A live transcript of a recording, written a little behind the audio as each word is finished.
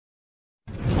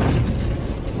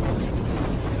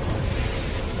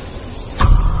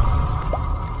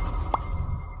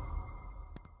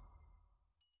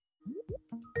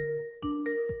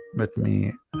Let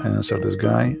me answer this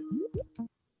guy.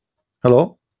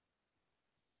 Hello.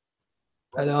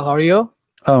 Hello, how are you?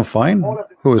 I'm fine.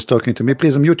 Who is talking to me?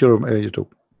 Please mute your YouTube.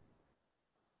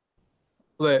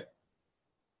 Wait.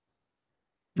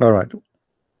 All right.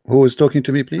 Who is talking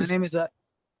to me, please?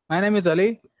 My name is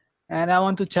Ali, and I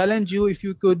want to challenge you if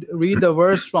you could read the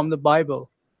verse from the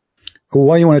Bible.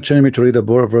 Why you want to challenge me to read a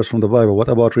verse from the Bible? What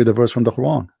about read a verse from the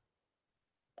Quran?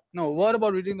 No, what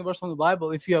about reading the verse from the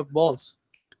Bible if you have balls?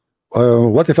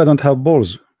 What if I don't have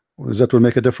balls? Does that will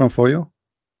make a difference for you?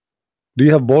 Do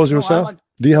you have balls yourself?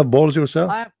 Do you have balls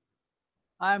yourself?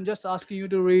 I am just asking you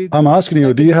to read. I'm asking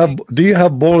you, do you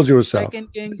have balls yourself?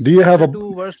 Do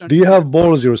you have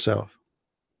balls yourself?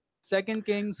 2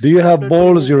 Kings. Do you have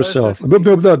balls yourself?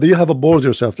 Do you have a balls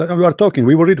yourself? We are talking.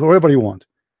 We will read wherever you want.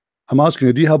 I'm asking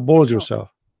you, do you have balls yourself?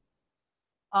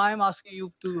 I am asking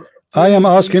you to. I am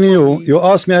asking you. You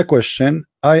asked me a question.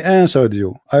 I answered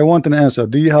you. I want an answer.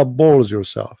 Do you have balls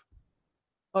yourself?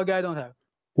 Okay, I don't have.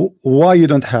 Why you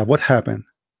don't have? What happened?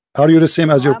 Are you the same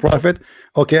as your prophet?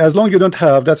 Okay, as long as you don't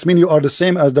have, that's mean you are the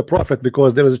same as the prophet,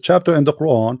 because there is a chapter in the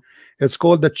Quran. It's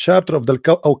called the chapter of the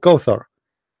Kawthar.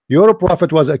 Your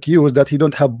prophet was accused that he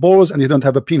don't have balls and he don't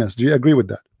have a penis. Do you agree with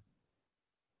that?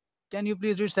 Can you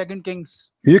please read 2 Kings?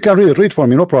 You can read for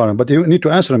me, no problem. But you need to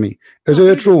answer me. Is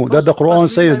it true that the Quran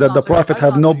says that the prophet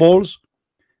have no balls?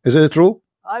 Is it true?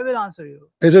 I will answer you.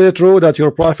 Is it true that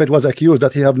your prophet was accused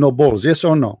that he have no balls? Yes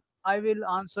or no? I will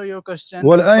answer your question.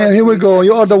 Well, here we go.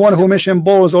 You are the one who mentioned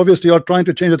balls. Obviously, you are trying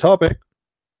to change the topic.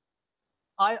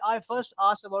 I first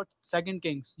asked about 2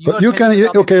 Kings. You can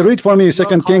okay, read for me 2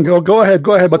 King. Oh, go ahead,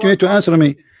 but you need to answer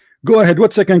me. Go ahead.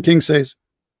 What 2 King says?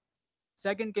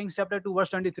 2 Kings chapter 2 verse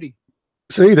 23.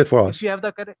 So read it for us. If you have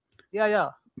the correct, yeah.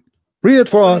 Read it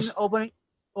for us. Open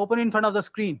in front of the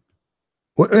screen.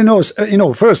 Well, you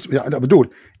know, first, dude.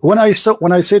 When I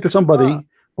say to somebody.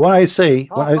 When I say,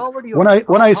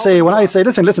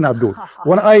 listen, Abdul.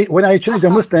 When I change a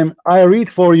Muslim, I read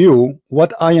for you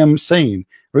what I am saying.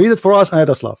 Read it for us and let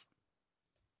us laugh.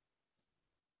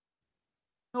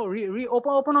 No,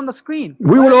 open on the screen.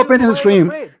 We will open in the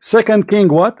screen. 2 King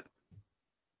what?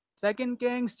 2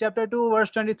 Kings chapter 2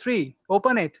 verse 23.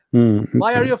 Open it. Okay.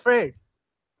 Why are you afraid?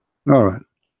 All right.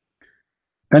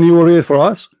 And you will read it for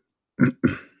us?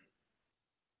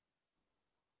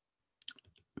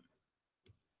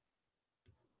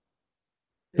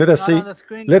 Let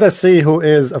us see who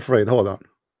is afraid. Hold on.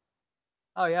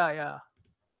 Oh yeah.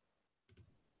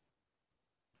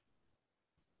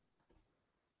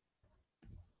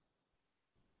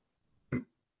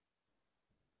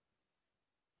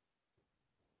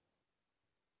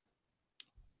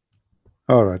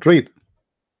 All right, read.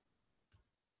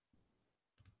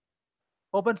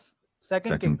 Open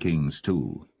 2 Kings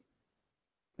 2.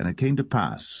 And it came to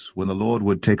pass, when the Lord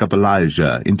would take up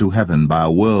Elijah into heaven by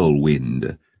a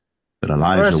whirlwind, that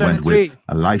Elijah went with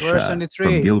Elisha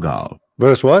from Gilgal.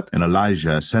 Verse what? And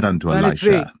Elijah said unto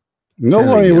Elisha, no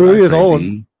worry, we'll read it all.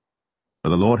 For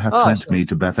the Lord hath sent me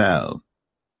to Bethel.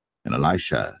 And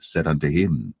Elisha said unto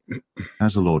him,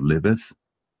 As the Lord liveth,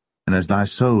 and as thy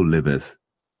soul liveth,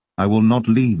 I will not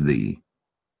leave thee.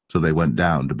 So they went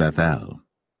down to Bethel.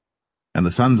 And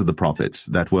the sons of the prophets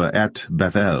that were at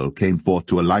Bethel came forth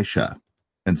to Elisha,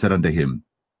 and said unto him,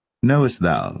 Knowest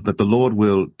thou that the Lord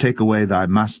will take away thy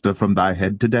master from thy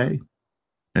head today?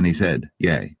 And he said,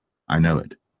 Yea, I know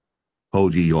it.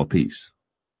 Hold ye your peace.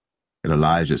 And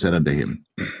Elijah said unto him,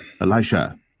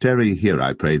 Elisha, tarry here,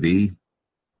 I pray thee,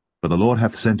 for the Lord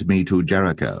hath sent me to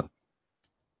Jericho.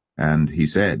 And he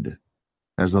said,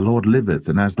 As the Lord liveth,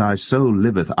 and as thy soul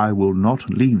liveth, I will not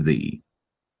leave thee.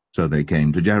 So they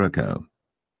came to Jericho.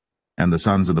 And the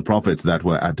sons of the prophets that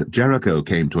were at Jericho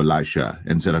came to Elisha,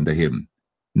 and said unto him,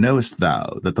 Knowest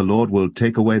thou that the Lord will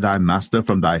take away thy master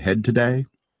from thy head today?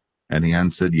 And he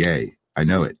answered, Yea, I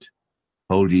know it.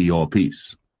 Hold ye your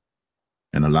peace.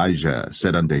 And Elijah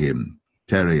said unto him,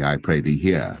 Tarry, I pray thee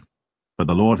here, for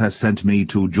the Lord hath sent me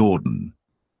to Jordan.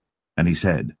 And he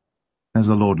said, As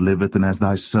the Lord liveth, and as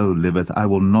thy soul liveth, I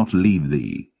will not leave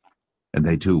thee. And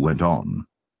they two went on.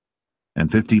 And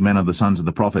 50 men of the sons of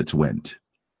the prophets went,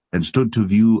 and stood to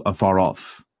view afar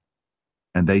off.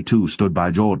 And they too stood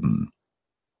by Jordan.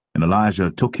 And Elijah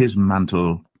took his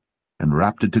mantle, and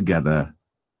wrapped it together,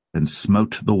 and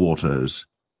smote the waters.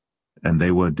 And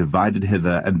they were divided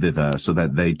hither and thither, so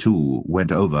that they too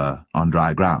went over on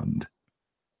dry ground.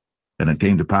 And it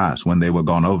came to pass, when they were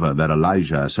gone over, that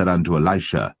Elijah said unto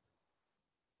Elisha,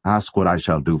 Ask what I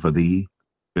shall do for thee,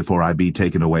 before I be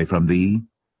taken away from thee.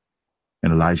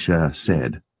 And Elisha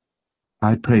said,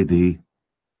 I pray thee,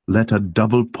 let a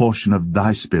double portion of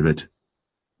thy spirit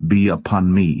be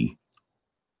upon me.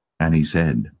 And he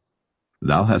said,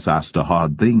 Thou hast asked a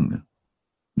hard thing.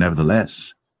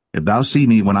 Nevertheless, if thou see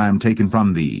me when I am taken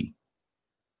from thee,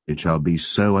 it shall be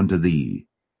so unto thee,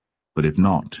 but if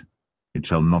not, it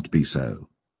shall not be so.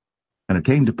 And it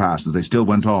came to pass, as they still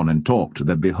went on and talked,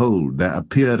 that, behold, there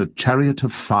appeared a chariot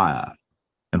of fire,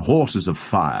 and horses of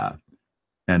fire,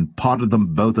 and parted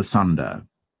them both asunder.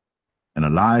 And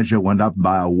Elijah went up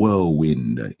by a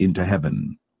whirlwind into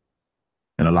heaven.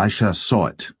 And Elisha saw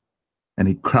it, and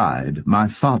he cried, My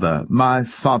father,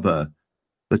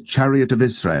 the chariot of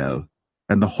Israel,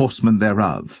 and the horsemen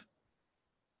thereof.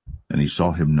 And he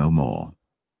saw him no more.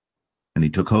 And he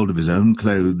took hold of his own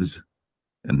clothes,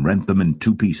 and rent them in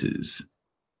 2 pieces.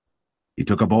 He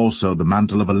took up also the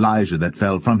mantle of Elijah that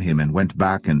fell from him, and went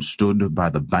back and stood by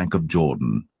the bank of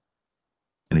Jordan.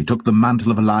 And he took the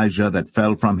mantle of Elijah that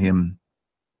fell from him,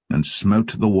 and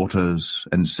smote the waters,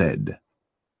 and said,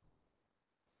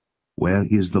 Where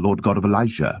is the Lord God of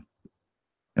Elijah?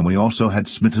 And when he also had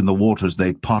smitten the waters,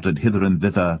 they parted hither and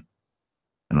thither,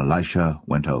 and Elisha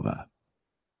went over.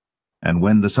 And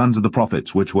when the sons of the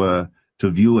prophets, which were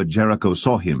to view at Jericho,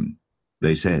 saw him,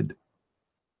 they said,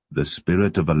 The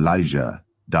spirit of Elijah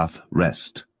doth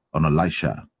rest on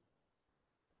Elisha.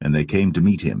 And they came to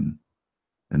meet him,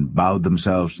 and bowed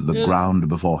themselves to the ground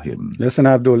before him. Listen,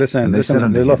 Abdul, listen,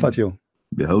 they laugh at you.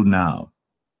 Behold now,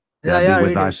 there be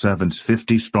with thy servants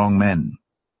 50 strong men.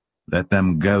 Let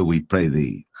them go, we pray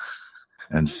thee,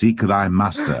 and seek thy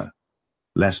master,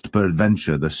 lest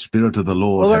peradventure the Spirit of the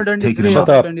Lord hath taken him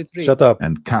up, shut up,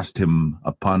 and cast him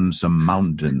upon some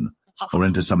mountain, or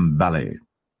into some valley.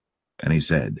 And he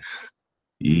said,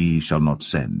 Ye shall not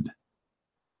send.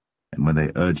 And when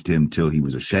they urged him till he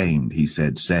was ashamed, he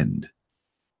said, Send.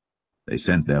 They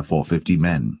sent therefore 50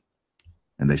 men,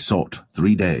 and they sought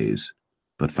 3 days,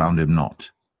 but found him not.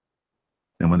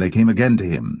 And when they came again to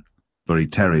him, for he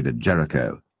tarried at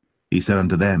Jericho, he said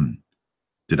unto them,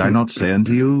 Did I not say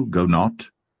unto you, Go not?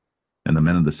 And the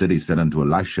men of the city said unto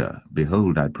Elisha,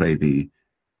 Behold, I pray thee,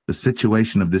 the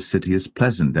situation of this city is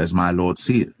pleasant, as my Lord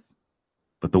seeth,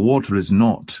 but the water is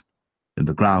not, and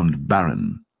the ground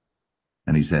barren.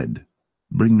 And he said,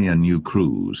 Bring me a new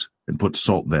cruse, and put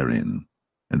salt therein.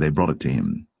 And they brought it to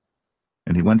him.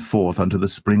 And he went forth unto the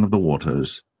spring of the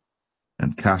waters,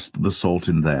 and cast the salt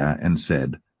in there, and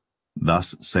said,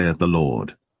 Thus saith the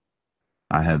Lord,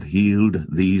 I have healed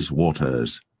these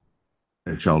waters.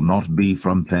 There shall not be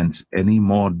from thence any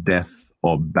more death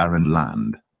or barren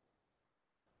land.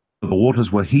 The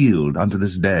waters were healed unto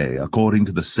this day, according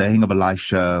to the saying of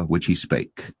Elisha which he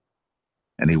spake.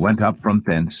 And he went up from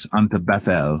thence unto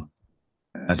Bethel.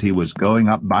 As he was going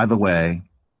up by the way,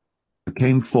 there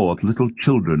came forth little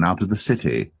children out of the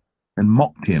city, and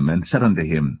mocked him, and said unto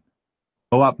him,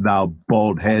 Go up, thou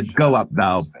bald head, go up,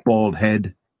 thou bald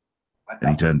head. And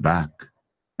he turned back,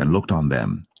 and looked on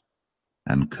them,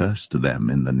 and cursed them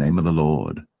in the name of the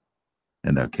Lord.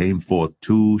 And there came forth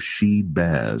 2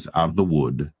 she-bears out of the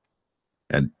wood,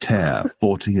 and tare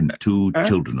 42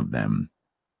 children of them.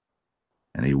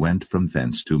 And he went from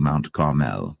thence to Mount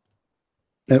Carmel.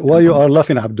 Why you are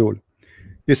laughing, Abdul?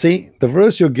 You see, the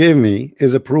verse you gave me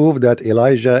is a proof that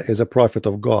Elijah is a prophet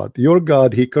of God. Your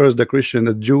God, he cursed the Christian,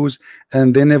 the Jews,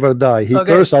 and they never die. He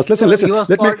cursed us. Listen.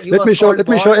 Let me show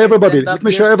everybody. Let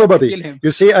me show everybody.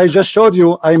 You see, I just showed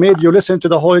you. I made you listen to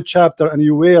the whole chapter, and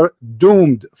you were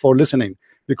doomed for listening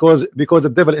because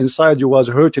the devil inside you was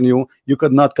hurting you. You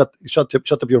could not shut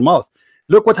up your mouth.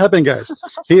 Look what happened, guys.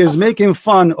 He is making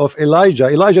fun of Elijah.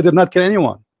 Elijah did not kill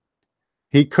anyone.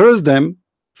 He cursed them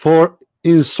for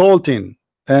insulting.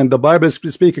 And the Bible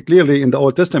speaks clearly in the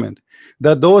Old Testament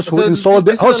that those who insult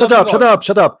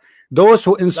shut up. Those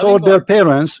who insult their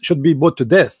parents should be put to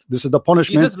death. This is the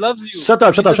punishment. Jesus loves you. Shut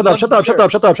up.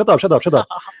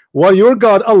 While your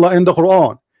God Allah in the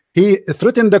Quran, he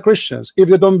threatened the Christians. If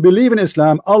they don't believe in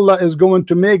Islam, Allah is going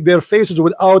to make their faces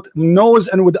without nose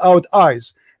and without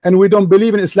eyes. And we don't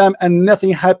believe in Islam, and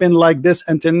nothing happened like this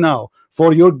until now.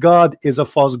 For your God is a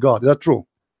false God. Is that true?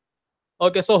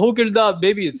 Okay, so who killed the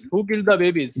babies? Who killed the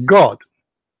babies? God.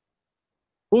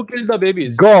 Who killed the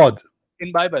babies? God.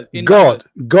 In Bible.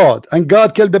 God. And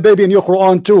God killed the baby in your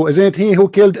Quran too. Isn't it he who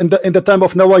killed in the time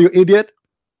of Noah, you idiot?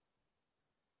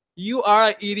 You are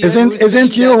an idiot.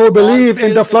 Isn't you who believe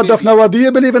in the flood of Noah? Do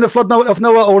you believe in the flood of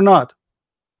Noah or not?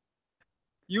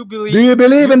 Do you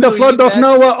believe in the flood of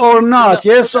Noah or not?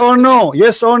 Yes or no?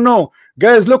 Yes or no?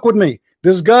 Guys, look with me.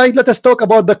 This guy, let us talk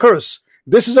about the curse.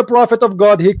 This is a prophet of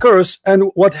God. He cursed, and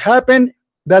what happened?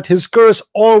 That his curse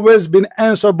always been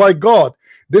answered by God.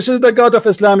 This is the God of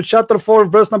Islam, chapter 4,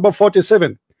 verse number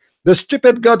 47. The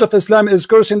stupid God of Islam is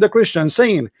cursing the Christians,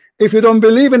 saying, if you don't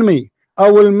believe in me, I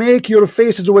will make your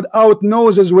faces without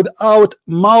noses, without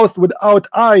mouth, without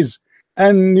eyes.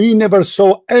 And we never saw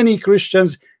any Christians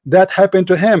that happened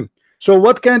to him. So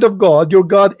what kind of God? Your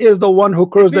God is the one who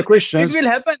cursed the Christians. It will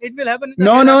happen. It will happen.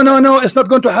 No, no, no, no. It's not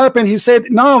going to happen. He said,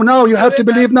 now. You have to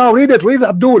believe now. Read it,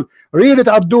 Abdul. Read it,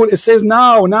 Abdul. It says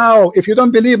now. If you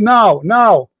don't believe now.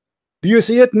 Do you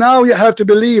see it? Now you have to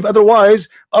believe. Otherwise,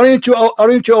 aren't you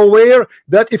aware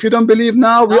that if you don't believe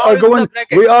now, we are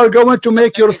going to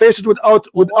make your faces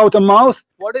without a mouth?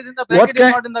 What is in the bracket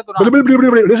is not in the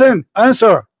Quran. Listen,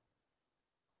 answer.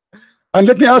 And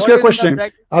let me ask you a question.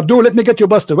 Abdul, let me get you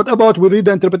busted. What about we read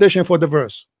the interpretation for the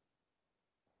verse?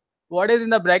 What is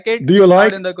in the bracket? Do you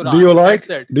like? In the Quran.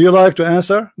 Do you like to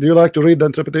answer? Do you like to read the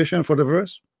interpretation for the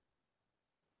verse?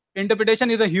 Interpretation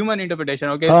is a human interpretation.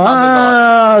 Okay.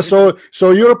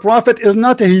 So your prophet is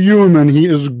not a human. He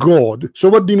is God. So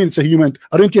what do you mean it's a human?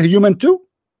 Aren't you a human too?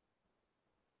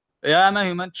 Yeah, I'm a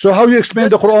human. So how you explain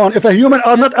the Quran? If a human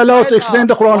are not allowed to explain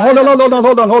the Quran,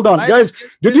 hold on, guys.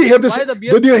 Did you hear this?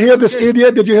 Did you hear this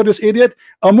idiot? Did you hear this idiot?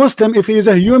 A Muslim, if he is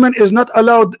a human, is not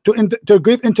allowed to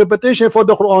give interpretation for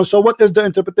the Quran. So what is the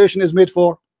interpretation is made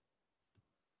for?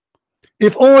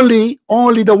 If only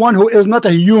the one who is not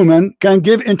a human can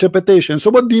give interpretation. So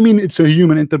what do you mean it's a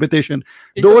human interpretation?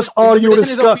 Those are your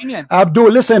Abdul,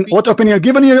 listen, what opinion?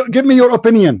 Give me your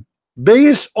opinion.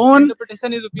 Based on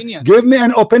interpretation is opinion. Give me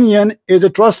an opinion is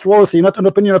it trustworthy, not an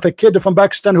opinion of a kid from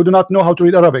Pakistan who do not know how to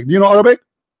read Arabic. Do you know Arabic?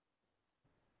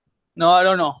 No, I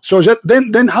don't know. So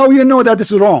then how you know that this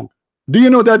is wrong? Do you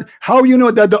know that? How you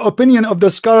know that the opinion of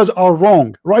the scholars are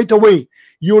wrong? Right away,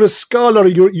 you're a scholar,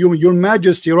 your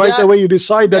majesty, right away you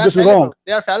decide that this is wrong.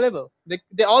 They are fallible.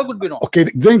 They all could be wrong. Okay,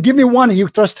 then give me one you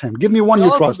trust him. Give me one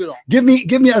you trust. Give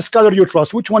me a scholar you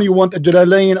trust. Which one you want?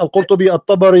 Jalalain, Al-Qurtubi,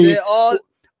 At-Tabari.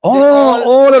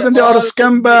 All of them, they are a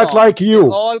scumbag like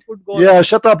you. Yeah,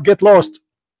 shut up, get lost.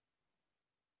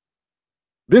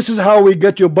 This is how we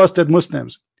get you busted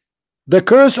Muslims. The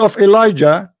curse of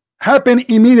Elijah happened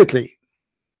immediately.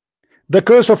 The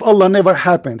curse of Allah never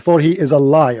happened, for he is a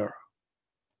liar.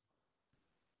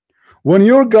 When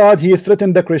your God, he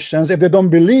threatened the Christians if they don't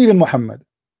believe in Muhammad.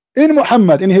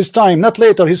 In his time, not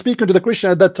later. He's speaking to the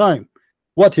Christian at that time.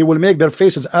 What, he will make their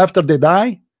faces after they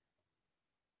die?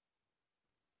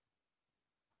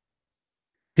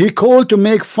 He called to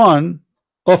make fun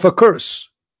of a curse.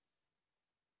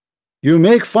 You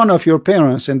make fun of your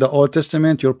parents in the Old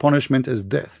Testament, your punishment is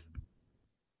death.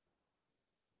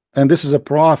 And this is a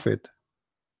prophet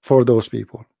for those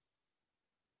people.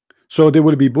 So they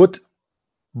will be put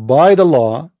by the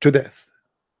law to death.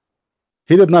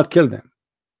 He did not kill them.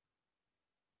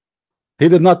 He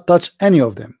did not touch any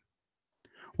of them.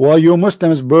 While you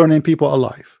Muslims burning people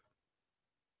alive.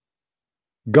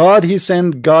 God he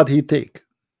sent, God he take.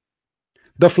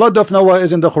 The flood of Noah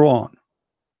is in the Quran.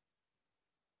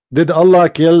 Did Allah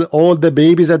kill all the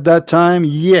babies at that time?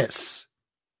 Yes.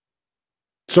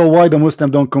 So why the Muslim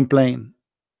don't complain?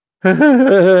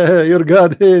 Your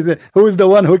God, who is the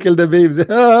one who killed the babies?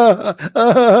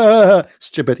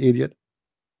 Stupid idiot.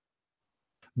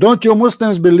 Don't you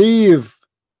Muslims believe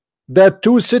that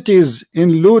 2 cities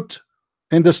in Lut,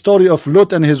 in the story of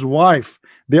Lut and his wife,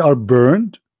 they are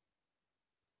burned?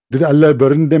 Did Allah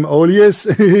burn them all? Yes.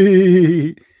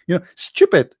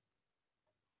 Stupid.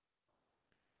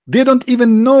 They don't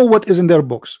even know what is in their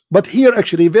books. But here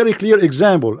actually very clear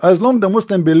example. As long the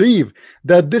Muslim believe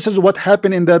that this is what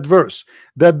happened in that verse,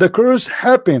 that the curse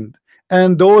happened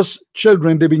and those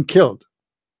children they've been killed.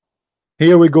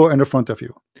 Here we go in the front of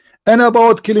you. And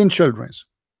about killing children.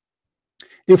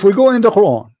 If we go in the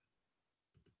Quran,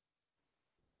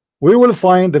 we will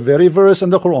find the very verse in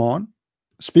the Quran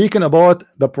speaking about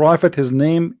the prophet. His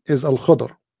name is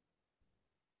Al-Khudr.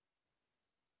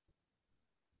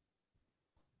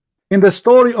 In the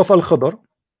story of Al-Khudr,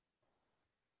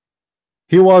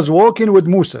 he was walking with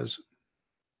Moses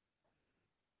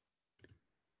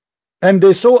and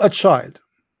they saw a child.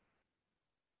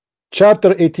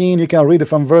 Chapter 18, you can read it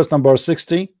from verse number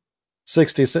 76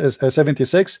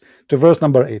 to verse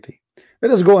number 80.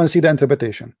 Let us go and see the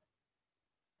interpretation.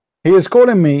 He is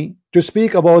calling me to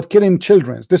speak about killing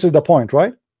children. This is the point,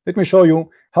 right? Let me show you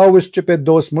how stupid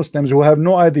those Muslims who have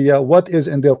no idea what is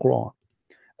in their Quran.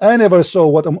 I never saw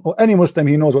what any Muslim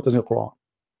he knows what is in the Quran.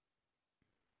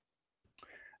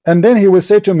 And then he will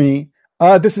say to me,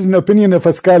 this is an opinion of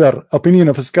a scholar.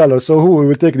 So who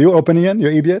will take your opinion, you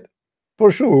idiot? For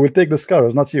sure, we will take the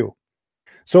scholars, not you.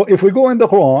 So if we go in the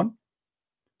Quran,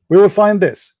 we will find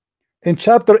this. In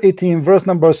chapter 18, verse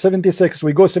number 76,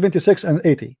 we go 76 and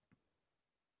 80.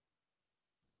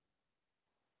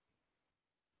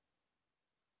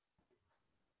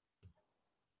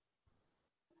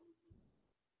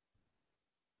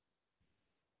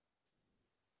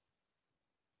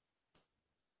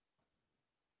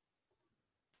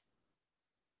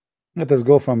 Let us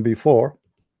go from before,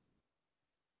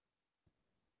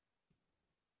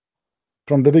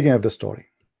 from the beginning of the story.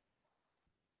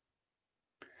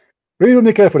 Read with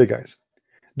me carefully, guys.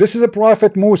 This is a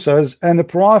prophet Moses and a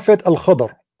prophet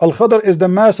Al-Khadr. Al-Khadr is the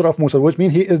master of Moses, which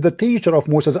means he is the teacher of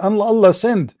Moses, and Allah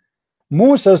sent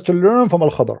Moses to learn from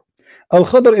Al-Khadr.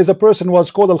 Al-Khadr is a person who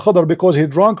was called Al-Khadr because he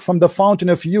drank from the fountain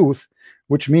of youth,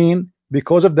 which means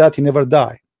because of that he never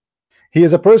died. He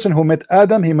is a person who met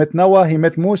Adam, he met Noah, he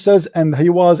met Moses, and he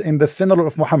was in the funeral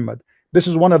of Muhammad. This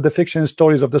is one of the fiction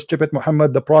stories of the stupid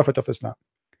Muhammad, the prophet of Islam.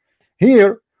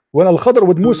 Here, when Al-Khadr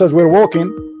with Moses were walking.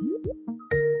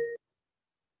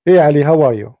 Hey Ali, how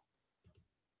are you?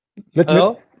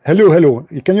 Hello. Can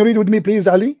you read with me, please,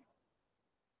 Ali?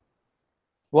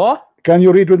 What? Can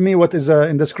you read with me what is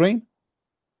in the screen?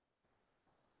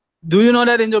 Do you know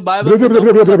that in your Bible?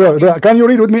 Can you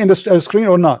read with me in the screen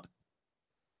or not?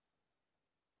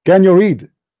 Can you read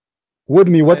with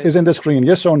me what is in the screen?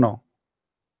 Yes or no?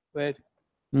 Wait.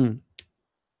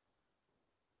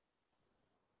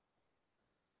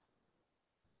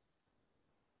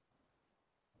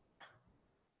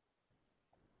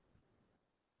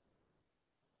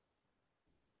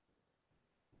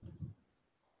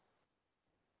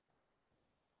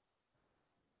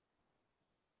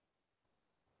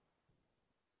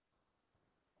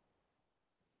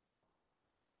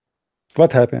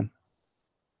 What happened?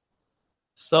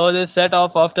 So they set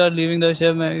off after leaving the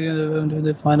ship.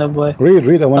 They find a boy.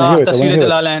 Read. I want to hear it.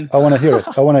 I want to hear it. I want to hear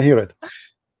it. I want to hear it.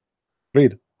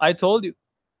 Read. I told you.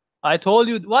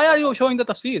 Why are you showing the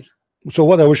tafsir? So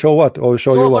what? I will show what? I will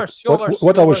show you what?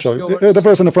 What I will show you? The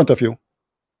verse in the front of you.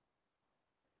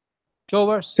 Show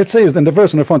verse. It says in the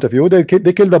verse in the front of you, they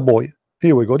killed a boy.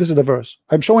 Here we go. This is the verse.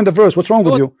 I'm showing the verse. What's wrong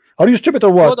with you? Are you stupid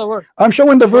or what? I'm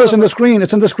showing the verse in the screen.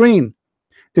 It's in the screen.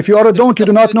 If you are a donkey, you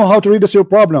do not know how to read. This is your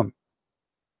problem.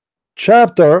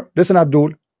 Chapter, listen,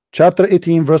 Abdul, chapter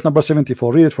 18, verse number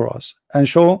 74. Read it for us and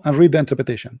show and read the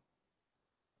interpretation.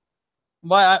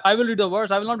 Why? I will read the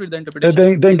verse. I will not read the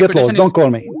interpretation. Then get lost. Don't call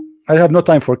me. I have no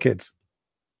time for kids.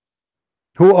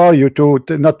 Who are you to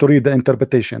not to read the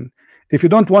interpretation? If you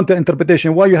don't want the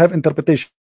interpretation, why you have interpretation?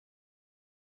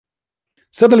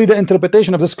 Suddenly the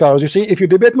interpretation of the scholars, you see, if you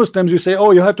debate Muslims, you say,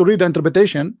 oh, you have to read the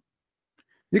interpretation.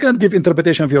 You can't give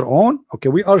interpretation of your own. Okay,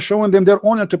 we are showing them their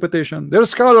own interpretation. They're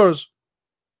scholars.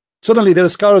 Suddenly their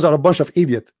scholars are a bunch of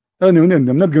idiots. Oh, no, I'm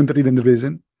not going to read the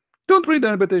interpretation. Don't read the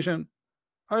interpretation.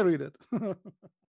 I read it.